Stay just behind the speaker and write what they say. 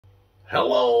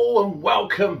Hello and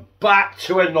welcome back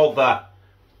to another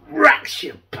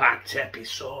reaction-packed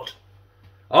episode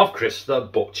of Chris the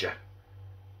Butcher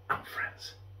and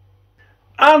Friends.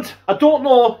 And I don't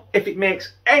know if it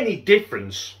makes any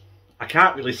difference. I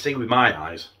can't really see with my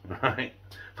eyes, right?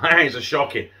 My eyes are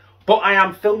shocking. But I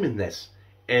am filming this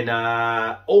in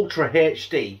Ultra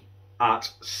HD at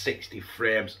 60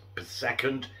 frames per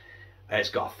second. It's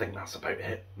got, I think that's about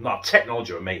it. No,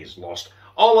 technology with me is lost.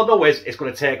 All I know is it's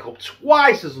going to take up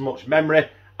twice as much memory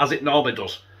as it normally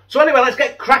does. So anyway, let's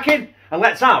get cracking and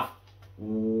let's have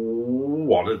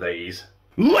one of these.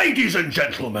 Ladies and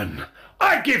gentlemen,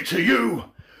 I give to you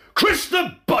Chris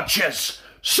the Butcher's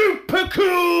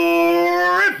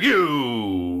Supercool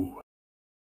Review.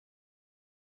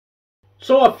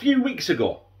 So a few weeks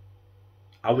ago,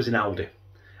 I was in Aldi.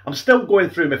 I'm still going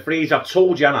through my freezer. I've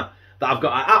told you, Anna, that I've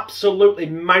got an absolutely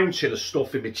mountain of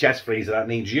stuff in my chest freezer that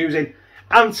needs using.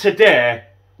 And today,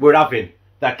 we're having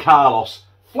the Carlos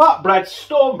Flatbread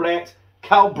Stonebaked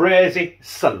Calabrese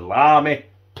Salami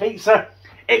pizza.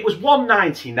 It was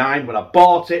 $1.99 when I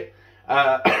bought it.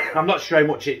 I'm not sure how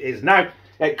much it is now.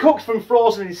 It cooks from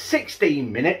frozen in 16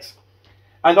 minutes.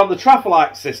 And on the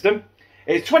Trafalite system,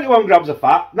 it's 21 grams of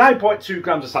fat, 9.2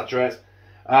 grams of saturates,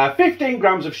 15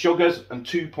 grams of sugars, and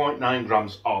 2.9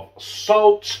 grams of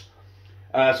salt.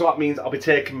 So that means I'll be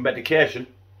taking medication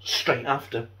straight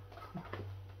after.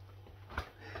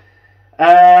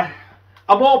 I'm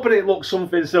hoping it looks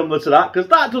something similar to that, because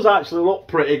that does actually look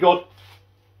pretty good.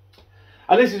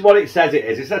 And this is what it says it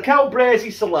is. It's a Calabrese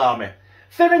Salami.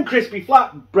 Thin and crispy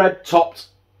flatbread topped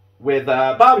with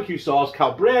barbecue sauce,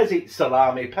 Calabrese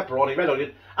Salami, pepperoni, red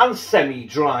onion, and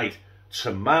semi-dried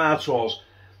tomatoes.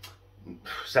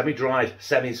 Semi-dried,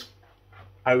 semis,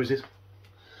 houses.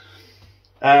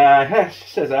 It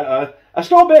says a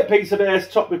store-baked pizza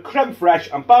base topped with creme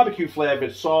fraiche and barbecue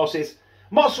flavoured sauces,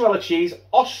 mozzarella cheese,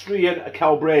 Austrian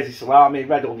Calabrese salami,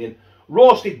 red onion,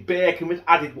 roasted bacon with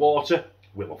added water.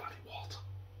 We love added water.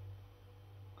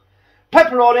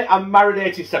 Pepperoni and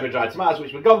marinated semi-dried tomatoes,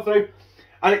 which we've gone through.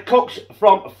 And it cooks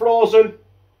from frozen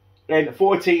in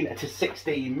 14 to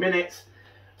 16 minutes.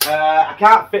 I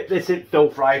can't fit this in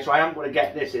fill fry, so I am going to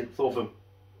get this in oven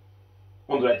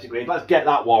under 80 degrees. Let's get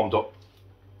that warmed up.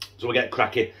 So we'll get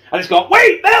cracking. And it's got,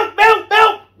 wait,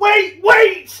 milk,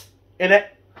 wait, in it.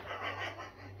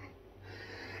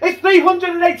 It's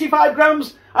 385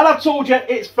 grams, and I've told you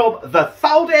it's from the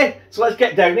Aldi. So let's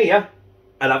get down here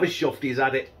and have a shufties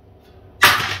at it.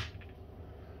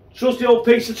 Trusty old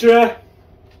pizza tray.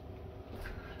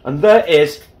 And there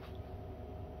is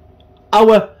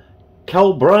our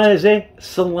Calabrese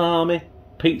Salami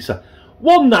pizza.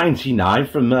 $1.99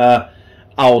 from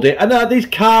Aldi. And these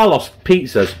Carlos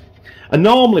pizzas are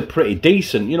normally pretty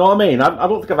decent, you know what I mean? I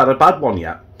don't think I've had a bad one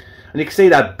yet. And you can see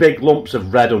that big lumps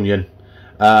of red onion.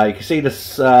 You can see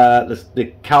this, what do they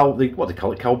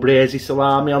call it, Calabrese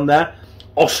salami on there.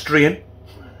 Austrian.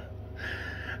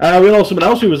 We know someone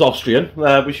else who was Austrian.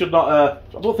 We should not,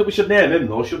 I don't think we should name him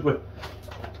though, should we?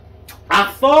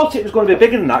 I thought it was going to be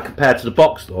bigger than that compared to the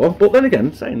box though, but then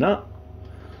again, saying that,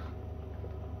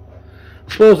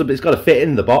 I suppose it's got to fit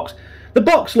in the box. The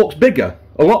box looks bigger,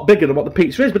 a lot bigger than what the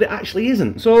pizza is, but it actually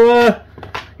isn't. So,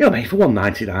 you know, mate, for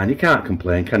 $1.99, you can't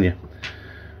complain, can you?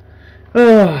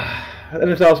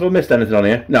 Anything else? Have we missed anything on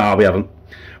here? No, we haven't.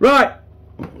 Right.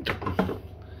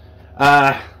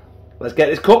 Let's get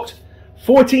this cooked.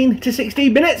 14 to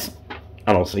 16 minutes.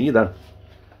 And I'll see you then.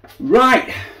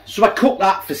 Right. So I cooked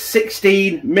that for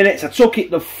 16 minutes. I took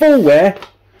it the full way.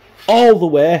 All the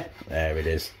way. There it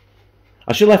is.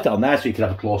 I should have left it on there so you can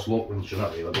have a close look.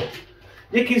 Shouldn't really, but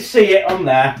you can see it on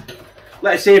there.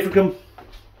 Let's see if we can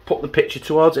put the picture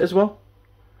towards it as well.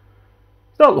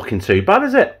 It's not looking too bad,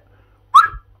 is it?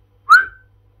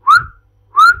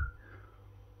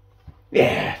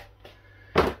 Yeah.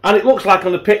 And it looks like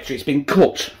on the picture it's been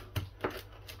cut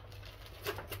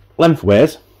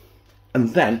lengthways.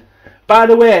 And then, by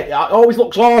the way, it always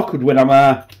looks awkward when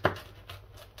I'm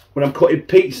cutting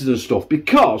pizzas and stuff,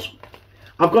 because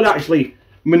I've got to actually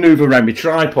manoeuvre around my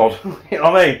tripod. You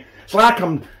know what I mean? It's like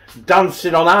I'm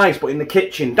dancing on ice, but in the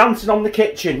kitchen. Dancing on the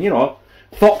kitchen, you know.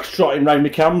 Foxtrotting around my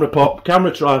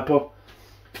camera tripod.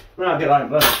 Right, get like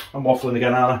that. I'm waffling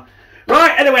again, aren't I?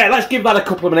 Right, anyway, let's give that a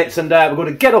couple of minutes, and we're going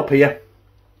to get up here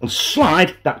and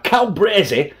slide that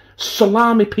Calabrese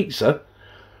salami pizza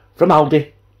from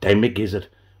Aldi down my gizzard.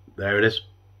 There it is.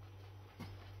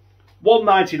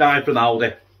 $1.99 from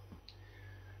Aldi.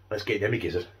 Let's get it down my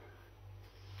gizzard.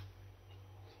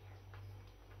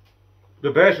 The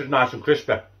base is nice and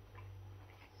crispy.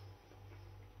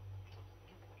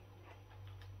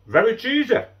 Very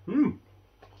cheesy.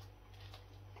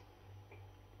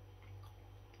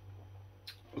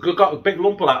 We've got a big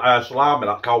lump of that salami,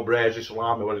 that Calabrese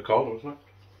Salami, what do you call it, isn't it?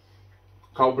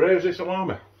 Calabrese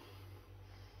Salami.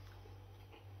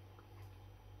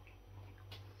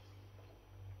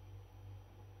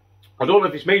 I don't know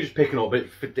if it's me just picking up, but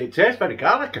it tastes very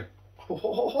garlicky.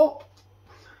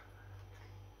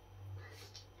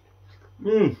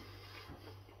 Mmm.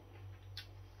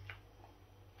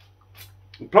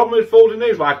 The problem with folding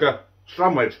these like a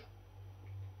sandwich,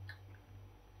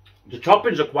 the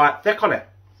toppings are quite thick on it.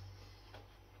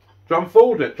 So I'm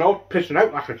folding it, so I'm pissing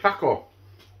out like a taco.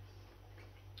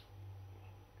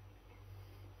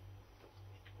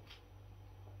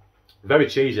 Very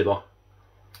cheesy though.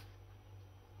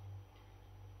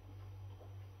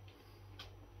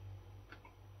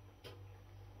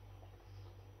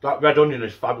 That red onion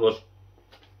is fabulous.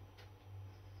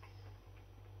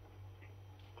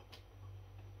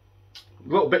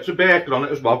 Little bits of bacon on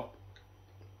it as well.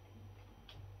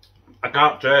 I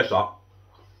can't taste that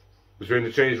between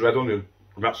the cheese, red onion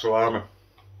and that salami.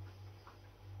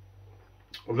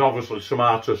 And obviously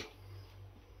tomatoes.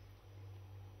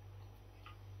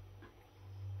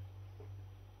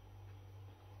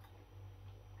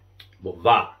 But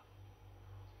that.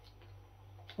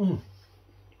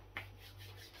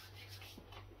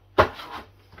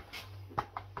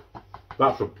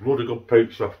 That's a bloody good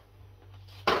pizza.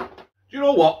 Do you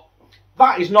know what?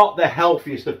 That is not the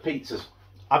healthiest of pizzas,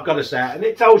 I've got to say, and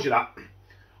it tells you that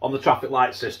on the traffic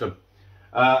light system.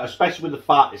 Especially with the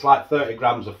fat, it's like 30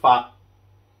 grams of fat,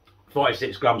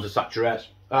 46 grams of saturated,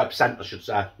 percent I should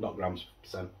say, not grams,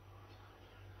 percent.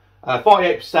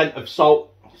 48% of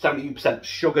salt, 70% of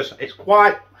sugars. It's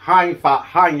quite high in fat,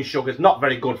 high in sugars, not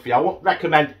very good for you. I wouldn't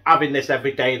recommend having this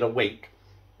every day of the week.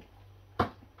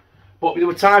 But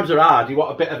when times are hard, you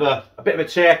want a bit of a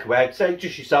takeaway. Say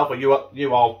just yourself or you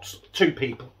all 2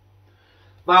 people.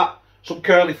 That, some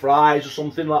curly fries or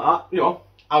something like that. You know,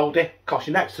 Aldi, cost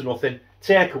you next to nothing.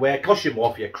 Takeaway, cost you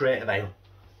more for your crate of ale,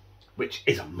 which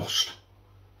is a must.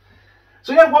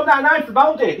 So yeah, £1.99 from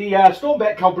Aldi. The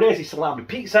Stonebaked Calabrese Salami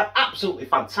pizza, absolutely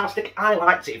fantastic. I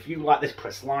liked it. If you like this,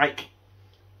 press like,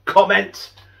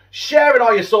 comment, share it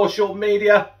on your social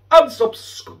media, and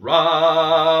subscribe.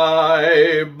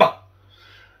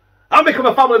 And become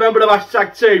a family member of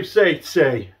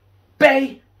 #TeamCTB,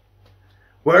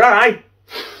 where I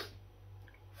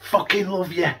fucking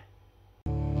love you.